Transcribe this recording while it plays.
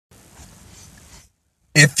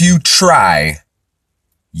If you try,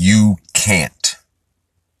 you can't.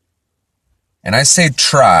 And I say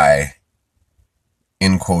try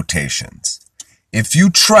in quotations. If you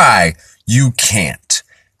try, you can't.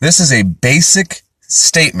 This is a basic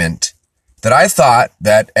statement that I thought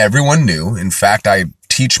that everyone knew. In fact, I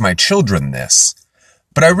teach my children this.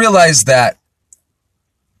 But I realized that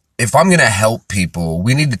if I'm going to help people,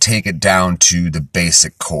 we need to take it down to the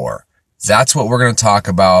basic core. That's what we're going to talk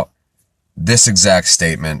about, this exact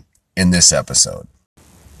statement, in this episode.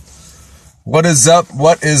 What is up?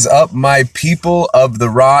 What is up, my people of the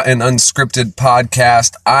Raw and Unscripted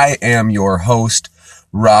podcast? I am your host,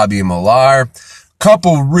 Robbie Millar.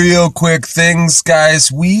 Couple real quick things,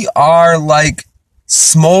 guys. We are like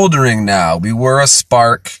smoldering now. We were a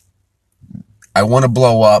spark. I want to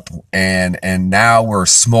blow up, and now we're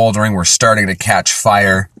smoldering. We're starting to catch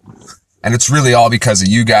fire. And it's really all because of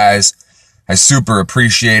you guys. I super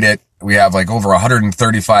appreciate it. We have like over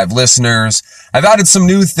 135 listeners. I've added some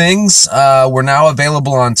new things. We're now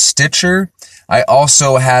available on Stitcher. I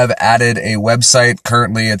also have added a website.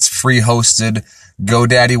 Currently, it's free hosted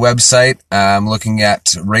GoDaddy website. I'm looking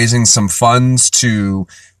at raising some funds to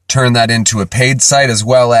turn that into a paid site, as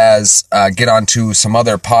well as get onto some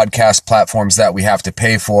other podcast platforms that we have to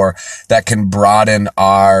pay for that can broaden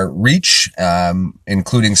our reach,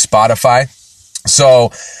 including Spotify.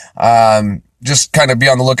 So, just kind of be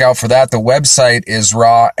on the lookout for that. The website is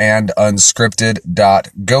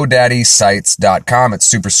rawandunscripted.godaddysite.com. It's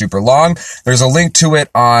super, super long. There's a link to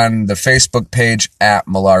it on the Facebook page at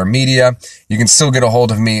Millar Media. You can still get a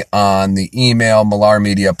hold of me on the email,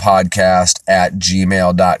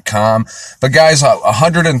 millarmediapodcast@gmail.com. But guys,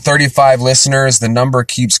 135 listeners. The number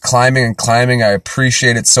keeps climbing and climbing. I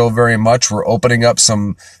appreciate it so very much. We're opening up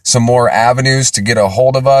some more avenues to get a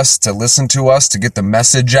hold of us, to listen to us, to get the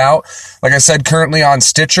message out. Like I said, currently on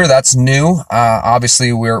Stitcher. That's new.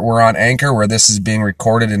 Obviously, we're on Anchor, where this is being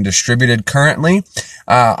recorded and distributed currently.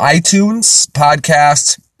 iTunes,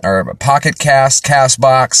 Podcast, or Pocket Cast,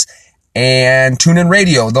 Castbox, and TuneIn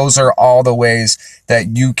Radio. Those are all the ways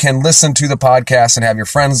that you can listen to the podcast and have your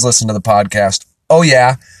friends listen to the podcast. Oh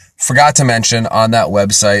yeah, forgot to mention, on that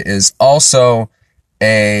website is also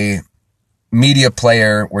a media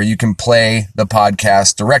player where you can play the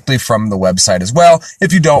podcast directly from the website as well,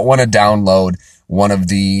 if you don't want to download one of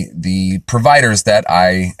the providers that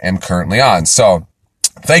I am currently on. So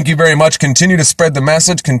thank you very much. Continue to spread the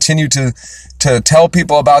message. Continue to tell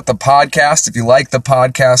people about the podcast. If you like the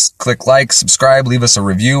podcast, click like, subscribe, leave us a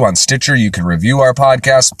review on Stitcher. You can review our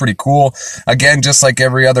podcast. Pretty cool. Again, just like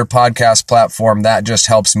every other podcast platform, that just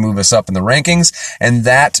helps move us up in the rankings. And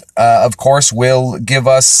that, of course, will give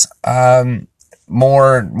us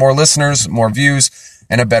more listeners, more views,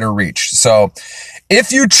 and a better reach. So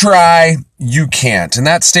if you try, you can't. And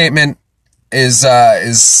that statement is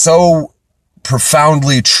so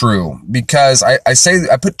profoundly true, because I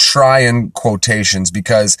put try in quotations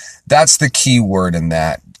because that's the key word in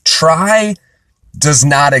that. Try does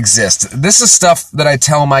not exist. This is stuff that I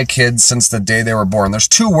tell my kids since the day they were born. There's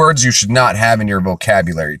two words you should not have in your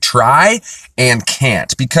vocabulary: try and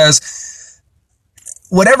can't, because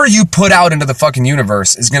whatever you put out into the fucking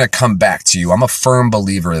universe is going to come back to you. I'm a firm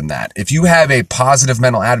believer in that. If you have a positive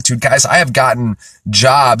mental attitude, guys, I have gotten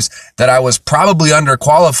jobs that I was probably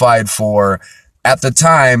underqualified for at the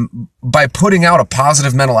time by putting out a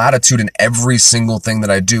positive mental attitude in every single thing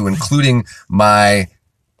that I do, including my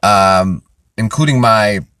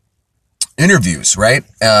interviews, right?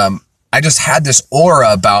 I just had this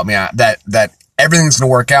aura about me that everything's going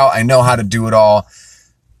to work out. I know how to do it all,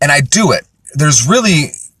 and I do it.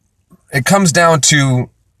 It comes down to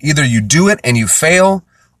either you do it and you fail,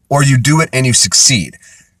 or you do it and you succeed.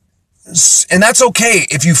 And that's okay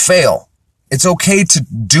if you fail. It's okay to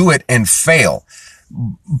do it and fail.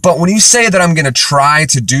 But when you say that I'm going to try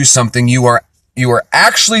to do something, you are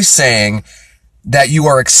actually saying that you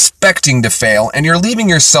are expecting to fail, and you're leaving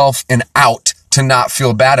yourself an out to not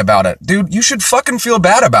feel bad about it. Dude, you should fucking feel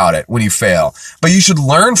bad about it when you fail, but you should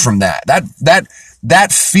learn from that.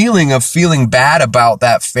 That feeling of feeling bad about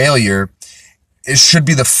that failure, it should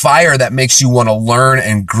be the fire that makes you want to learn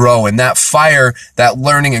and grow. And that fire, that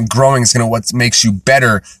learning and growing, is going to what makes you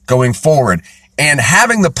better going forward. And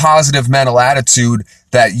having the positive mental attitude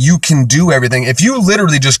that you can do everything. If you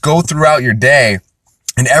literally just go throughout your day,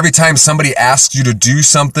 and every time somebody asks you to do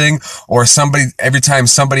something, or every time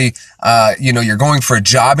somebody, you're going for a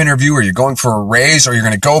job interview, or you're going for a raise, or you're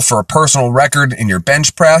going to go for a personal record in your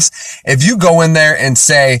bench press, if you go in there and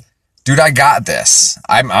say, dude, I got this.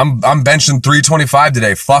 I'm benching 325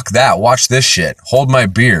 today. Fuck that. Watch this shit. Hold my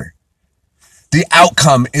beer. the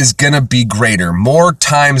outcome is going to be greater. More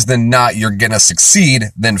times than not, you're going to succeed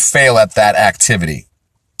than fail at that activity.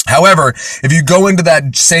 However, if you go into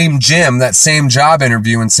that same gym, that same job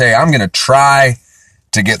interview and say, I'm going to try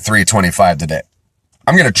to get 325 today.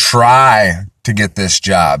 I'm going to try to get this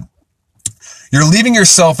job. You're leaving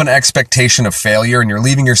yourself an expectation of failure and you're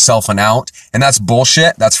leaving yourself an out. And that's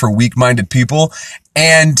bullshit. That's for weak-minded people.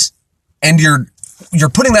 And you're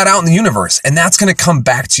putting that out in the universe, and that's going to come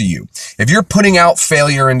back to you. If you're putting out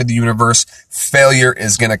failure into the universe, failure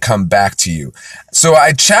is going to come back to you. So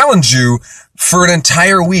I challenge you for an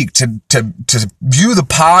entire week to view the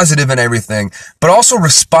positive in everything, but also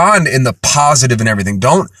respond in the positive in everything.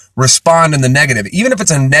 Don't respond in the negative. Even if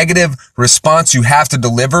it's a negative response you have to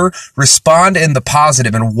deliver, respond in the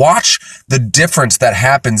positive and watch the difference that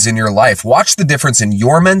happens in your life. Watch the difference in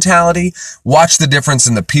your mentality, watch the difference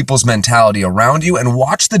in the people's mentality around you, and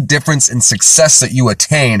watch the difference in success that you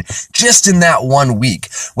attain just in that 1 week.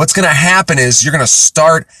 What's going to happen is you're going to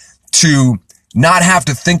start to not have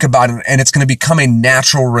to think about it, and it's going to become a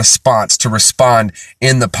natural response to respond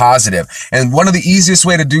in the positive. And one of the easiest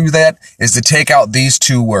way to do that is to take out these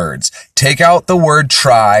 2 words. Take out the word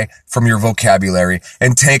try from your vocabulary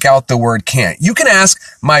and take out the word can't. You can ask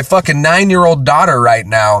my fucking 9-year-old daughter right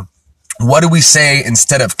now, what do we say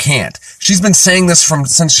instead of can't? She's been saying this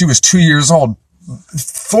since she was 2 years old.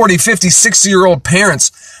 40, 50, 60-year-old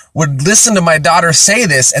parents would listen to my daughter say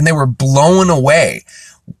this and they were blown away.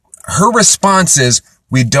 Her response is,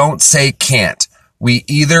 we don't say can't. We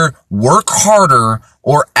either work harder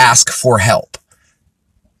or ask for help.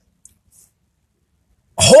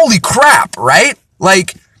 Holy crap, right?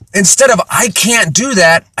 Like, instead of I can't do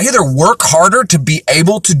that, I either work harder to be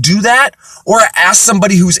able to do that or ask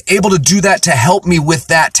somebody who's able to do that to help me with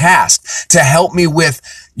that task, to help me with,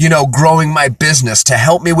 growing my business, to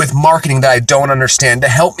help me with marketing that I don't understand, to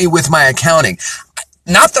help me with my accounting.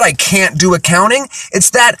 Not that I can't do accounting,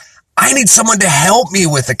 it's that I need someone to help me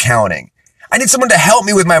with accounting. I need someone to help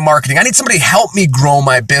me with my marketing. I need somebody to help me grow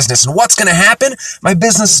my business. And what's going to happen? My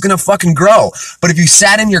business is going to fucking grow. But if you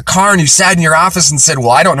sat in your car and you sat in your office and said, well,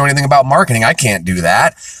 I don't know anything about marketing, I can't do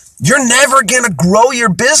that, you're never going to grow your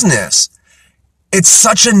business. It's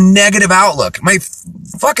such a negative outlook. My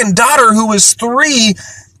fucking daughter, who was 3,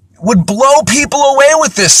 would blow people away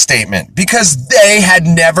with this statement because they had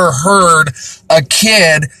never heard a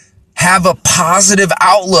kid have a positive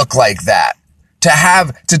outlook like that.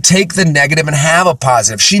 To take the negative and have a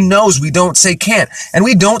positive. She knows we don't say can't, and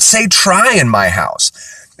we don't say try in my house.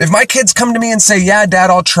 If my kids come to me and say, yeah, Dad,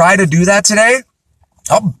 I'll try to do that today,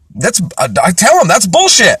 I tell them that's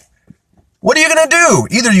bullshit. What are you going to do?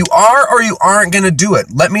 Either you are or you aren't going to do it.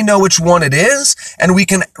 Let me know which one it is, and we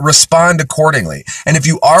can respond accordingly. And if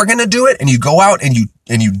you are going to do it and you go out and you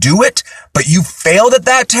do it, but you failed at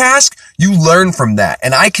that task, you learn from that.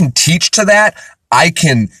 And I can teach to that. I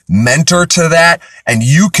can mentor to that, and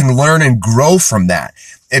you can learn and grow from that.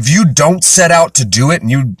 If you don't set out to do it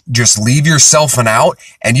and you just leave yourself an out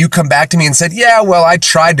and you come back to me and said, yeah, well, I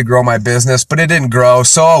tried to grow my business, but it didn't grow.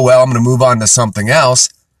 So, I'm going to move on to something else.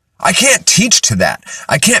 I can't teach to that.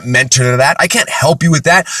 I can't mentor to that. I can't help you with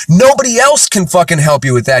that. Nobody else can fucking help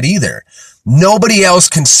you with that either. Nobody else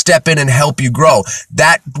can step in and help you grow.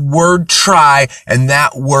 That word try and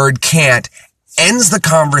that word can't ends the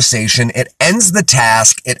conversation. It ends the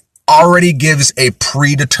task. It already gives a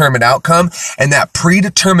predetermined outcome, and that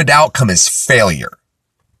predetermined outcome is failure.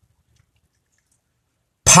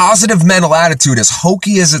 Positive mental attitude, as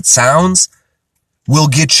hokey as it sounds, will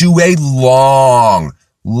get you a long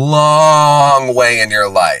way in your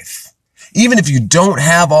life. Even if you don't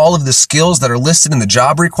have all of the skills that are listed in the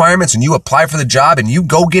job requirements and you apply for the job and you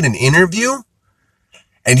go get an interview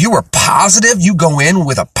and you are positive, you go in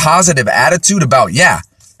with a positive attitude about, yeah,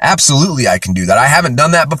 absolutely I can do that. I haven't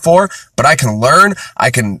done that before, but I can learn,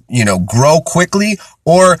 I can, grow quickly,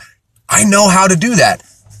 or I know how to do that.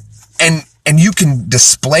 And you can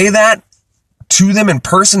display that to them in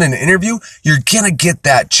person in an interview, you're going to get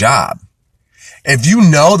that job. If you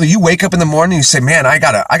know that you wake up in the morning and you say, man, I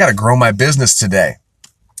gotta grow my business today.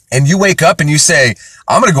 And you wake up and you say,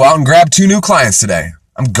 I'm going to go out and grab 2 new clients today.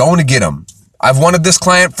 I'm going to get them. I've wanted this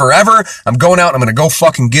client forever. I'm going out and I'm going to go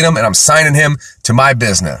fucking get him, and I'm signing him to my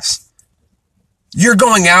business. You're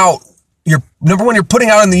going out. Number 1, you're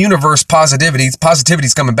putting out in the universe positivity.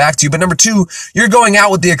 Positivity's coming back to you. But number 2, you're going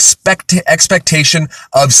out with the expectation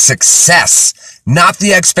of success, not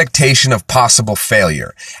the expectation of possible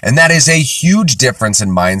failure. And that is a huge difference in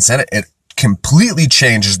mindset. It completely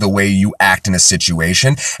changes the way you act in a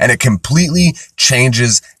situation, and it completely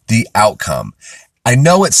changes the outcome. I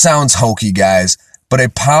know it sounds hokey, guys, but a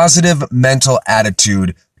positive mental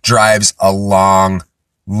attitude drives a long,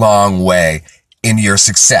 long way in your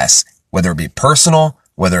success, whether it be personal,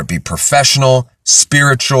 whether it be professional,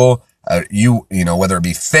 spiritual, whether it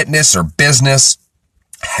be fitness or business.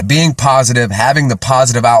 Being positive, having the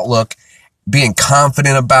positive outlook, being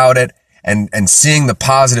confident about it, and seeing the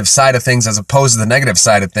positive side of things as opposed to the negative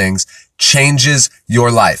side of things changes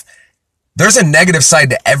your life. There's a negative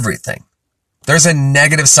side to everything. There's a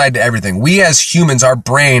negative side to everything. We as humans, our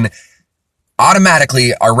brain,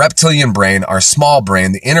 automatically, our reptilian brain, our small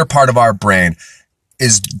brain, the inner part of our brain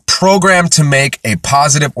is programmed to make a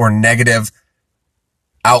positive or negative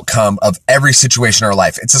outcome of every situation in our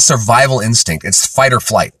life. It's a survival instinct. It's fight or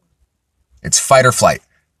flight. It's fight or flight.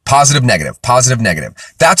 Positive, negative, positive, negative.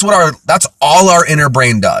 That's all our inner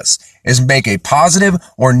brain does, is make a positive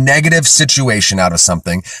or negative situation out of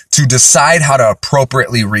something to decide how to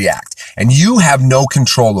appropriately react. And you have no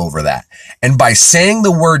control over that. And by saying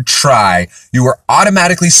the word try, you are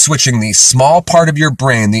automatically switching the small part of your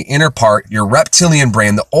brain, the inner part, your reptilian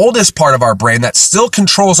brain, the oldest part of our brain that still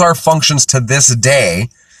controls our functions to this day.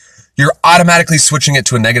 You're automatically switching it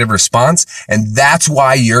to a negative response, and that's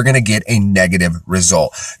why you're going to get a negative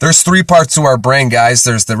result. There's 3 parts to our brain, guys.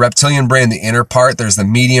 There's the reptilian brain, the inner part. There's the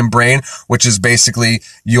medium brain, which is basically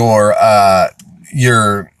your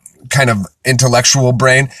kind of intellectual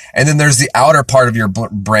brain. And then there's the outer part of your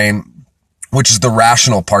brain, which is the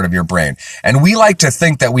rational part of your brain. And we like to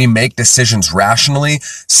think that we make decisions rationally.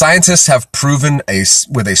 Scientists have proven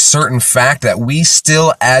with a certain fact that we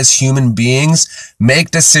still, as human beings,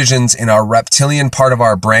 make decisions in our reptilian part of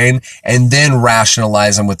our brain and then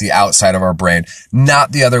rationalize them with the outside of our brain,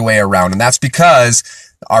 not the other way around. And that's because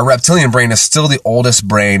our reptilian brain is still the oldest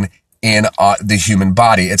brain in the human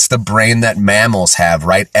body. It's the brain that mammals have,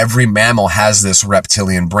 right? Every mammal has this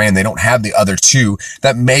reptilian brain. They don't have the other 2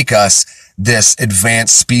 that make us this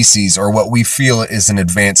advanced species, or what we feel is an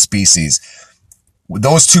advanced species.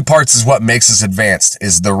 Those 2 parts is what makes us advanced,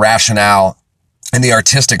 is the rationale and the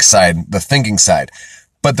artistic side, the thinking side.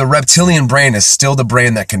 But the reptilian brain is still the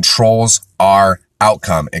brain that controls our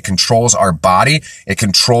outcome. It controls our body. It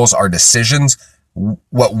controls our decisions.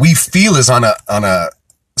 What we feel is on a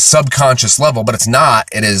subconscious level, but it's not.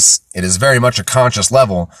 It is very much a conscious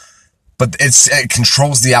level. But it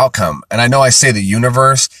controls the outcome. And I know I say the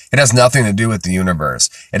universe. It has nothing to do with the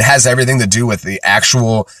universe. It has everything to do with the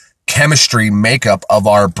actual chemistry makeup of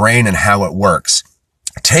our brain and how it works.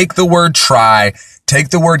 Take the word try, take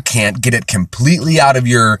the word can't, get it completely out of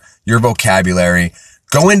your vocabulary.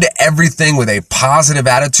 Go into everything with a positive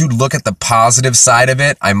attitude. Look at the positive side of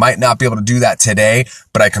it. I might not be able to do that today,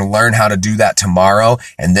 but I can learn how to do that tomorrow,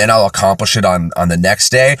 and then I'll accomplish it on the next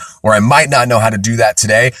day. Or I might not know how to do that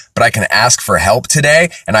today, but I can ask for help today,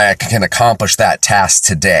 and I can accomplish that task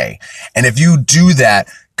today. And if you do that,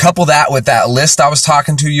 couple that with that list I was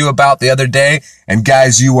talking to you about the other day, and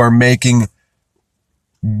guys, you are making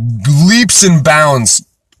leaps and bounds,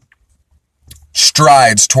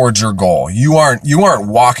 strides towards your goal. You aren't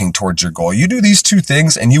walking towards your goal. You do these 2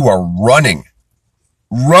 things and you are running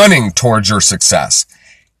towards your success.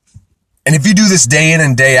 And if you do this day in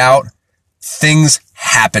and day out, things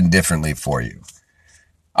happen differently for you.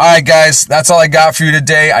 All right, guys, that's all I got for you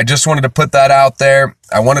today. I just wanted to put that out there.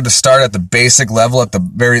 I wanted to start at the basic level, at the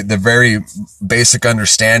very basic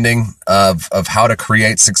understanding of how to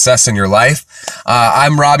create success in your life.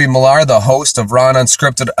 I'm Robbie Millar, the host of Raw and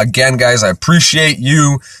Unscripted. Again, guys, I appreciate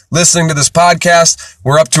you listening to this podcast.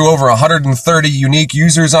 We're up to over 130 unique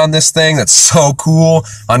users on this thing. That's so cool.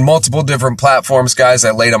 On multiple different platforms, guys.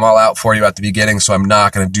 I laid them all out for you at the beginning, so I'm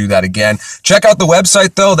not going to do that again. Check out the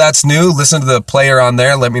website, though. That's new. Listen to the player on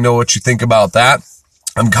there. Let me know what you think about that.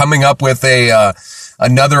 I'm coming up with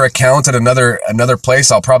another account at another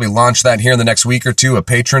place. I'll probably launch that here in the next week or 2, a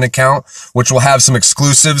Patreon account, which will have some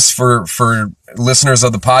exclusives for listeners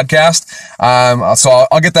of the podcast. So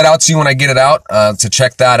I'll get that out to you when I get it out, to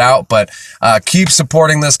check that out. But keep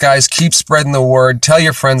supporting this, guys. Keep spreading the word. Tell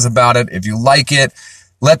your friends about it. If you like it,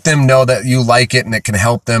 let them know that you like it and it can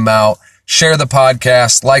help them out. Share the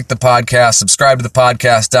podcast, like the podcast, subscribe to the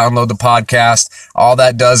podcast, download the podcast. All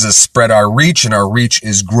that does is spread our reach, and our reach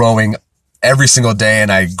is growing every single day, and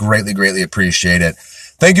I greatly, greatly appreciate it.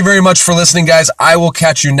 Thank you very much for listening, guys. I will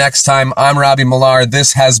catch you next time. I'm Robbie Millar.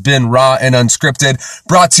 This has been Raw and Unscripted,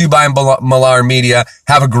 brought to you by Millar Media.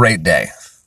 Have a great day.